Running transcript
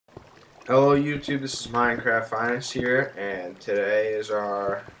Hello YouTube, this is Minecraft Finance here, and today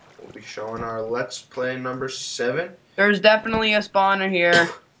we'll be showing our Let's Play number 7. There's definitely a spawner here.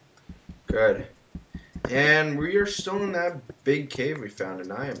 Good. And we are still in that big cave we found,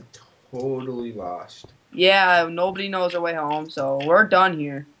 and I am totally lost. Yeah, nobody knows our way home, so we're done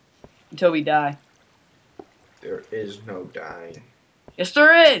here. Until we die. There is no dying. Yes,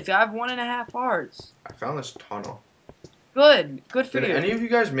 there is! I have 1.5 hearts. I found this tunnel. Good. Good for Did you. any of you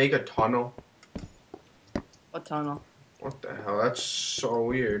guys make a tunnel? What tunnel? What the hell? That's so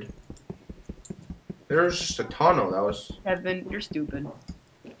weird. There was just a tunnel that was... Kevin, you're stupid.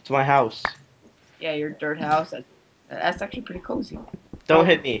 It's my house. Yeah, your dirt house. That's actually pretty cozy. Don't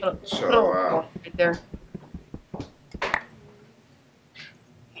hit me. So, right there.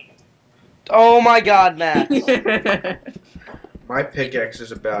 Oh my god, Max. my pickaxe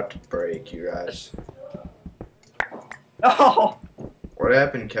is about to break, you guys. Oh! What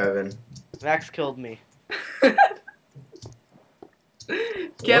happened, Kevin? Max killed me.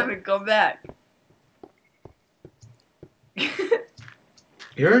 Kevin, come back.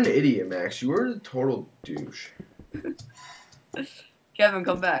 You're an idiot, Max. You are a total douche. Kevin,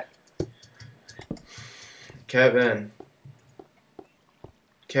 come back. Kevin,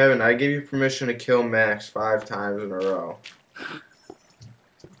 I gave you permission to kill Max 5 times in a row.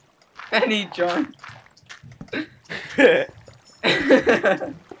 And he joined.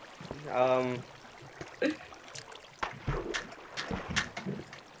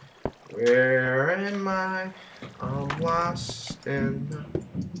 Where am I? I'm lost in the...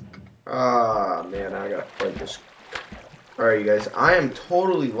 Ah, man, I gotta fight this. Alright, you guys, I am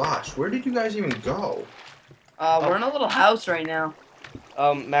totally lost. Where did you guys even go? We're in a little house right now.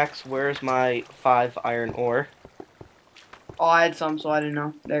 Max, where's my 5 iron ore? Oh, I had some, so I didn't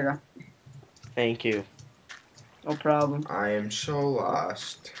know. There you go. Thank you. No problem. I am so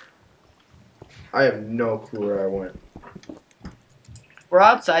lost. I have no clue where I went. We're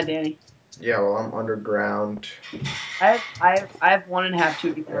outside, Danny. Yeah, well, I'm underground. I have 1.5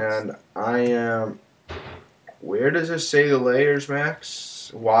 2 And I am... Where does it say the layers,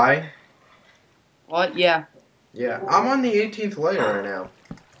 Max? Why? What? Yeah. Yeah, I'm on the 18th layer right now.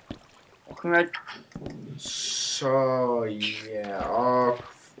 Congrats. So, yeah. Oh,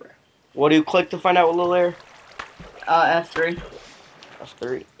 crap. What do you click to find out what little layer? F3.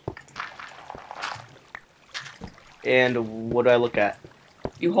 F3. And what do I look at?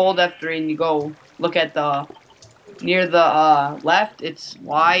 You hold F3 and you go look at the near the left. It's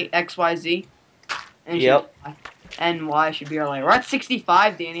Y, X, Y, Z. And it Yep. should be Y. And Y should be our layer. We're at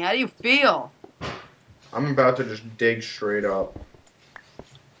 65, Danny. How do you feel? I'm about to just dig straight up.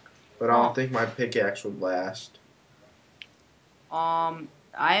 But I Oh. don't think my pickaxe would last.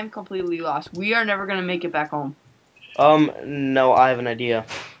 I am completely lost. We are never gonna make it back home. No, I have an idea.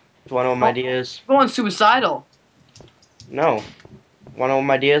 Do you want to know what my idea is? Going suicidal. No. Want to know what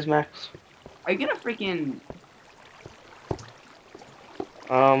my idea is, Max? Are you gonna freaking?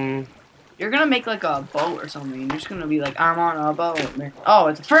 Um, You're gonna make like a boat or something. You're just gonna be like, I'm on a boat. Oh,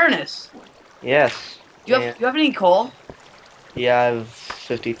 it's a furnace. yes. Do you have any coal? Yeah, I have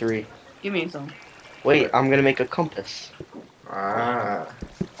 53. Give me some. Wait, I'm gonna make a compass. Ah,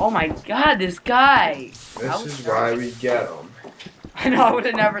 Oh my god, this guy. this is why we get him. I know, I would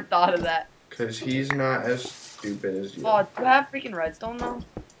have never thought of that. Because he's not as stupid as you. Oh, do you have freaking redstone though?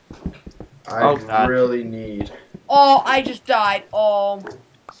 Oh, I God. really need. Oh, I just died. Oh.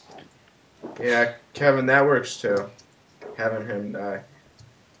 Yeah, Kevin, that works too. Having him die.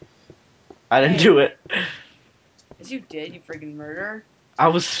 I didn't do it. Yes, you did, you freaking murderer. I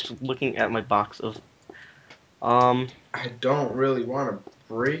was looking at my box of... I don't really want to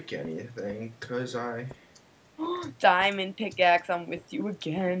break anything, because I... Diamond pickaxe, I'm with you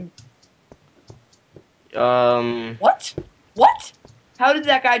again. um... What? What? How did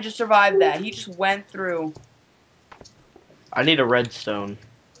that guy just survive that? He just went through. I need a redstone.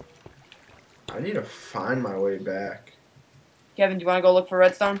 I need to find my way back. Kevin, do you want to go look for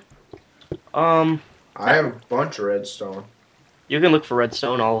redstone? I have a bunch of redstone. You can look for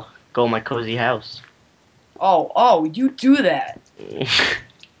redstone. I'll go in my cozy house. Oh, you do that.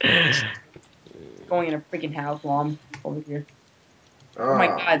 Going in a freaking house while I'm over here. Oh my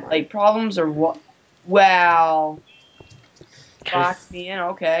god, like problems or what? Wow. Box me in,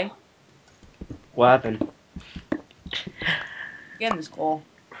 okay. What happened? Getting this coal.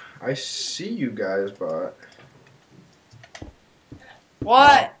 I see you guys, but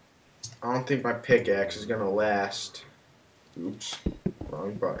What? I don't think my pickaxe is gonna last. Oops,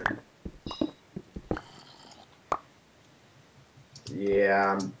 wrong button.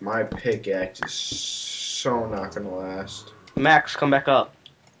 Yeah, my pickaxe is so not gonna last. Max, come back up.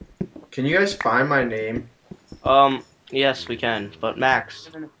 Can you guys find my name? Yes, we can. But Max,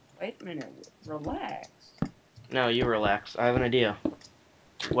 Wait a minute. Relax. no, you relax. I have an idea.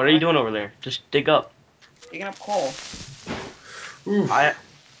 What are you doing over there? Just dig up. Digging up coal. Oof.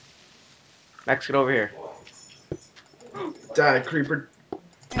 Max, get over here. Die, creeper.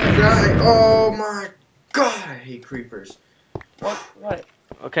 Die. Oh my god, I hate creepers. What?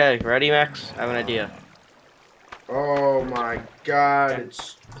 Okay, ready, Max? I have an idea. Oh my god,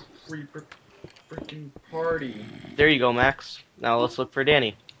 it's creeper freaking party. There you go, Max. Now let's look for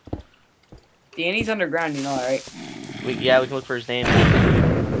Danny. Danny's underground, you know that, right? We can look for his name.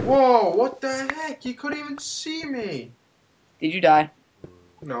 Whoa, what the heck? You couldn't even see me. Did you die?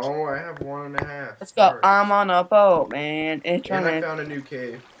 No, I have 1.5. Let's go. I'm on a boat, man. It's And I running. found a new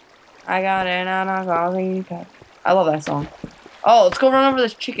cave. I got it on a calling cut. I love that song. Oh, let's go run over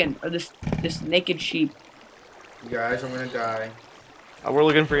this chicken or this naked sheep. You guys, I'm gonna die. We're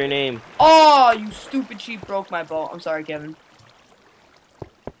looking for your name. Oh, you stupid sheep broke my boat. I'm sorry, Kevin.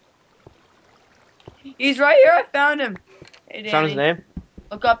 He's right here. I found him. Hey, Danny. Found his name?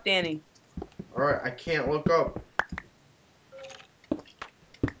 Look up, Danny. Alright, I can't look up.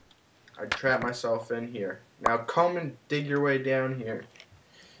 I trapped myself in here. Now come and dig your way down here.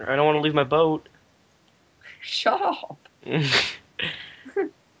 I don't want to leave my boat. Shut up.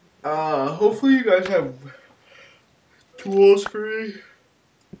 Hopefully you guys have tools for me.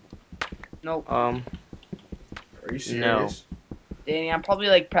 Nope. Are you serious? Danny, I'm probably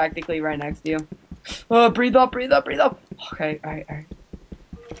like practically right next to you. Oh, breathe up, breathe up, breathe up. Okay, alright, alright.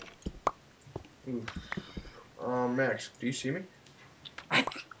 Max, do you see me?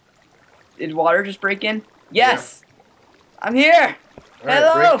 Did water just break in? Yes! Yeah. I'm here! Alright,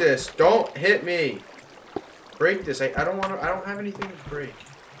 Hello! break this. Don't hit me. Break this. I don't have anything to break.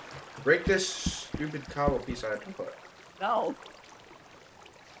 Break this stupid cobble piece I have to put. No.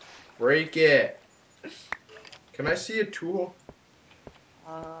 Break it. Can I see a tool?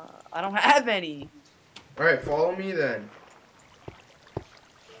 I don't have any. Alright, follow me then.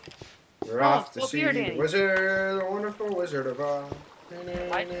 We're off to see the wizard, the wonderful Wizard of Oz.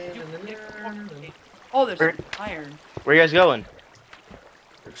 Why did you oh, there's some iron. Where are you guys going?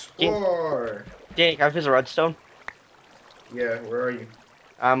 Explore. Danny, can I have a redstone? Yeah, where are you?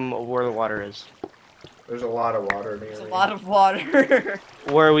 Where the water is. There's a lot of water near me. There's a lot of water.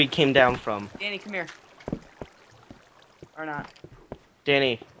 Where we came down from. Danny, come here. Or not.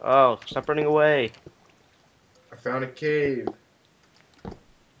 Danny, oh, stop running away. I found a cave.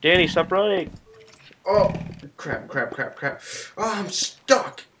 Danny, stop running. Oh, crap. Oh, I'm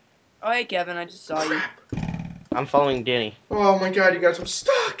stuck. Oh, hey, Kevin, I just saw you. I'm following Danny. Oh my god, you guys, I'm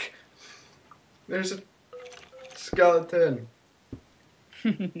stuck. There's a skeleton.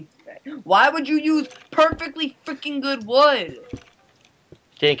 Why would you use perfectly freaking good wood?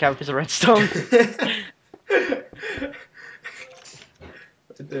 Danny, can I have a piece of redstone?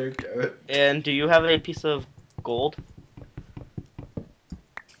 There, Kevin. And do you have a piece of gold?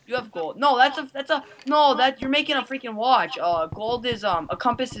 You have gold. No, you're making a freaking watch. Gold is, a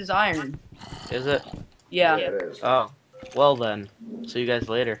compass is iron. Is it? Yeah. Yeah, it is. Oh, well then. See you guys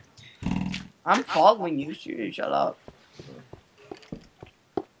later. I'm following you. Shut up.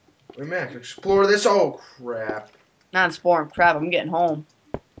 Wait, Max, explore this. Oh, crap. Not spore crap. I'm getting home.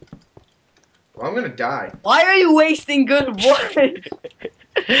 Well, I'm gonna die. Why are you wasting good wood?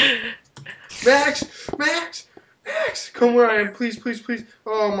 Max! Come where I am, please.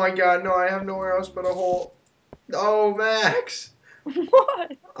 Oh my god, no, I have nowhere else but a hole. Oh, Max!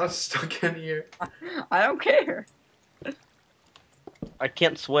 What? I'm stuck in here. I don't care. I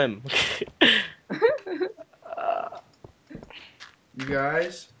can't swim. You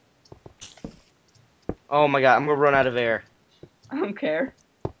guys? Oh my god, I'm gonna run out of air. I don't care.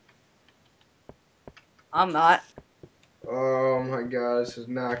 I'm not. Oh my god, this is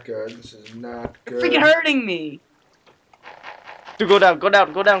not good. This is not You're good. freaking hurting me. Dude, go down.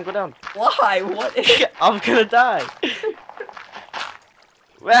 Why? What? I'm gonna die.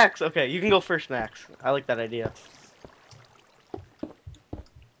 Max, okay, you can go first, Max. I like that idea.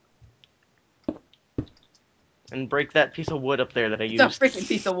 And break that piece of wood up there that I used. It's a freaking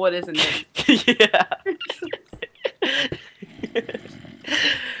piece of wood, isn't it? Yeah.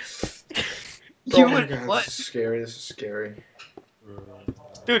 Oh my god, What? this is scary.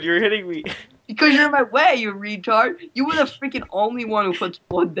 Dude, you're hitting me. Because you're in my way, you retard. You were the freaking only one who puts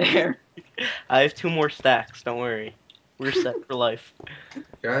wood there. I have 2 more stacks, don't worry. We're set for life.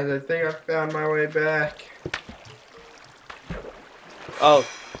 Guys, I think I found my way back. Oh,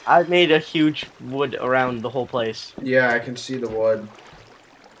 I made a huge wood around the whole place. Yeah, I can see the wood.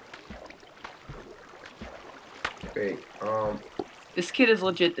 Wait, This kid is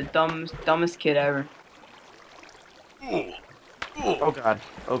legit the dumbest kid ever. Oh god.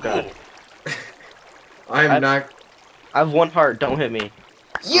 Oh god. I'm not. I have 1 heart. Don't hit me.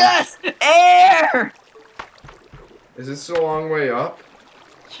 Yes! Air! Is this a long way up?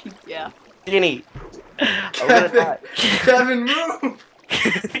 Yeah. Danny. I'm gonna die. Kevin, move!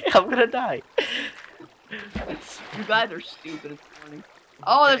 I'm gonna die. You guys are stupid this morning.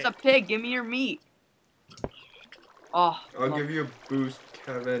 Oh, there's a pig. Give me your meat. Oh. I'll give you a boost,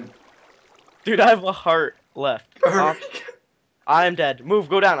 Kevin. Dude, I have a heart left. I'm dead. Move.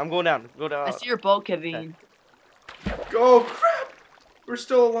 Go down. I'm going down. Go down. I see your boat, Kevin. Go, crap! We're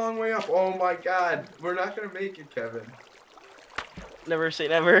still a long way up. Oh my god. We're not gonna make it, Kevin. Never say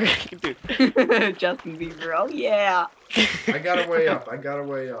never. Dude. Justin Bieber. Oh, yeah. I got a way up. I got a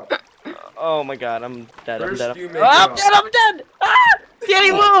way up. Oh my god. I'm dead. First I'm dead. you make I'm it dead. up. I'm dead. Ah!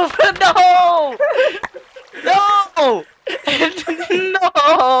 Danny, move. No. No.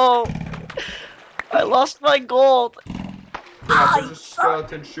 No. I lost my gold. Crap, there's a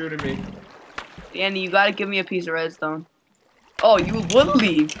skeleton shooting me. Danny, you gotta give me a piece of redstone. Oh, you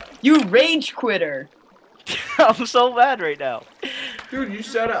literally, you rage quitter. I'm so mad right now. Dude, you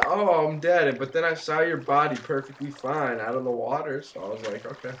said, oh, I'm dead, but then I saw your body perfectly fine out of the water, so I was like,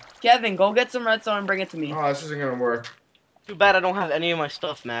 okay. Kevin, go get some redstone and bring it to me. Oh, this isn't gonna work. Too bad I don't have any of my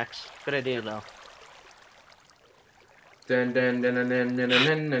stuff, Max. Good idea, though. Hey,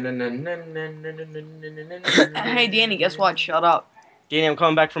 Hey, Danny, guess what? Shut up. Danny, I'm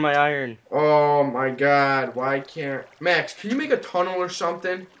coming back for my iron. Oh my god, why can't... Max, can you make a tunnel or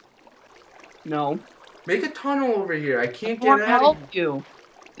something? No. Make a tunnel over here. I can't I want get to out help of you.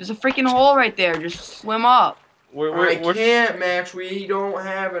 There's a freaking hole right there. Just swim up. I can't, Max. We don't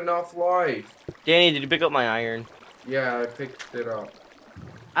have enough life. Danny, did you pick up my iron? Yeah, I picked it up.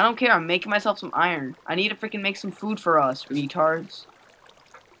 I don't care. I'm making myself some iron. I need to freaking make some food for us, retards.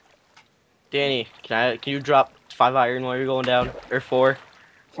 Danny, can you drop 5 iron while you're going down? Or 4?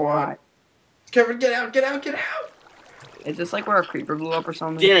 Why? Kevin, get out, get out, get out! Is this like where a creeper blew up or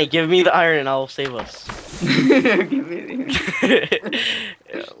something? Danny, give me the iron and I'll save us. Give me the...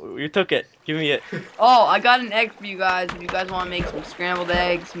 You took it. Give me it. Oh, I got an egg for you guys. If you guys want to make some scrambled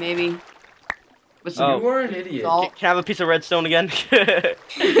eggs, maybe. With some You are an idiot. salt. Can I have a piece of redstone again?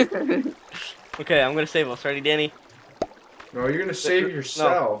 Okay, I'm gonna save us. Ready, Danny? No, you're gonna save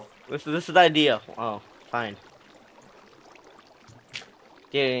yourself. This is the idea. Oh, fine.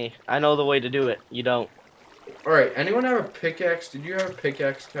 Danny, I know the way to do it. You don't. Alright, anyone have a pickaxe? Did you have a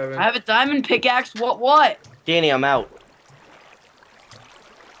pickaxe, Kevin? I have a diamond pickaxe. What? Danny, I'm out.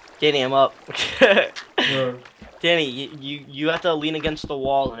 Danny, I'm up. No. Danny, you have to lean against the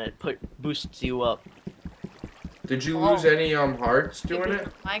wall and it boosts you up. Did you lose any hearts doing it?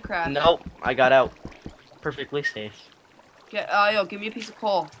 Minecraft. Nope, I got out. Perfectly safe. Yo, give me a piece of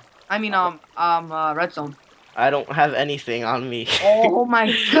coal. I mean, redstone. I don't have anything on me. Oh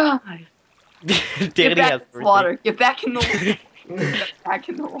my god. Danny Get back has in the water. Get back in the water. everything. Get back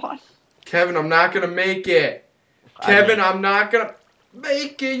in the water. Kevin, I'm not gonna make it. Kevin, I'm not gonna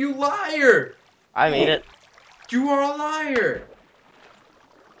make it, you liar! I made it. You are a liar!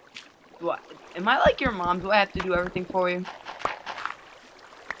 Am I like your mom? Do I have to do everything for you?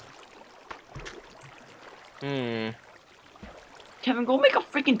 Kevin, go make a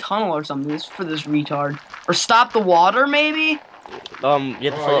freaking tunnel or something for this retard. Or stop the water, maybe? You have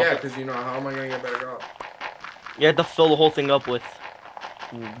to Oh, fill yeah, because you know, how am I gonna get back up? you have to fill the whole thing up with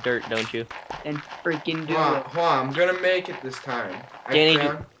dirt, don't you? And freaking do Hold on, it. hold on, I'm gonna make it this time. Danny,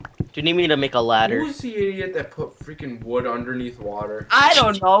 do you need me to make a ladder? Who's the idiot that put freaking wood underneath water? I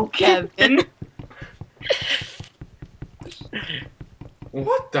don't know, Kevin.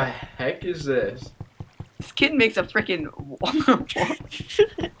 What the heck is this? This kid makes a freaking.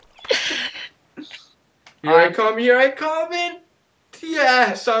 Here I come in!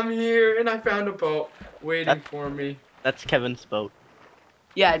 Yes, I'm here, and I found a boat waiting for me. That's Kevin's boat.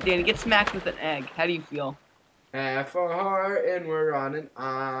 Yeah, Danny, get smacked with an egg. How do you feel? Half a heart, and we're on an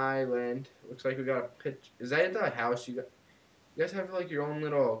island. Looks like we got a pitch. Is that the house you got? You guys have like your own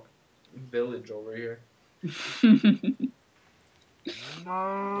little village over here.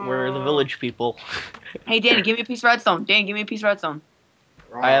 We're the village people. Hey, Danny, give me a piece of redstone. Danny, give me a piece of redstone.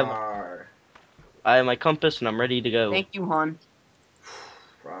 I have- Rawr. I have my compass and I'm ready to go. Thank you, hon.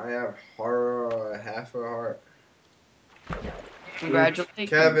 I have half a heart. Congratulations.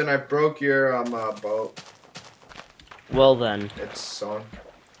 Kevin, I broke your boat. Well then, It's sunk.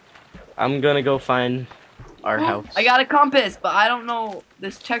 I'm gonna go find our house. I got a compass, but I don't know.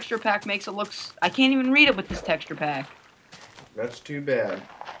 This texture pack makes it look. I can't even read it with this texture pack. That's too bad.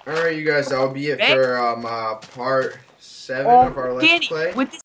 Alright, you guys, that'll be it for part 7 of our Let's Danny, Play. with this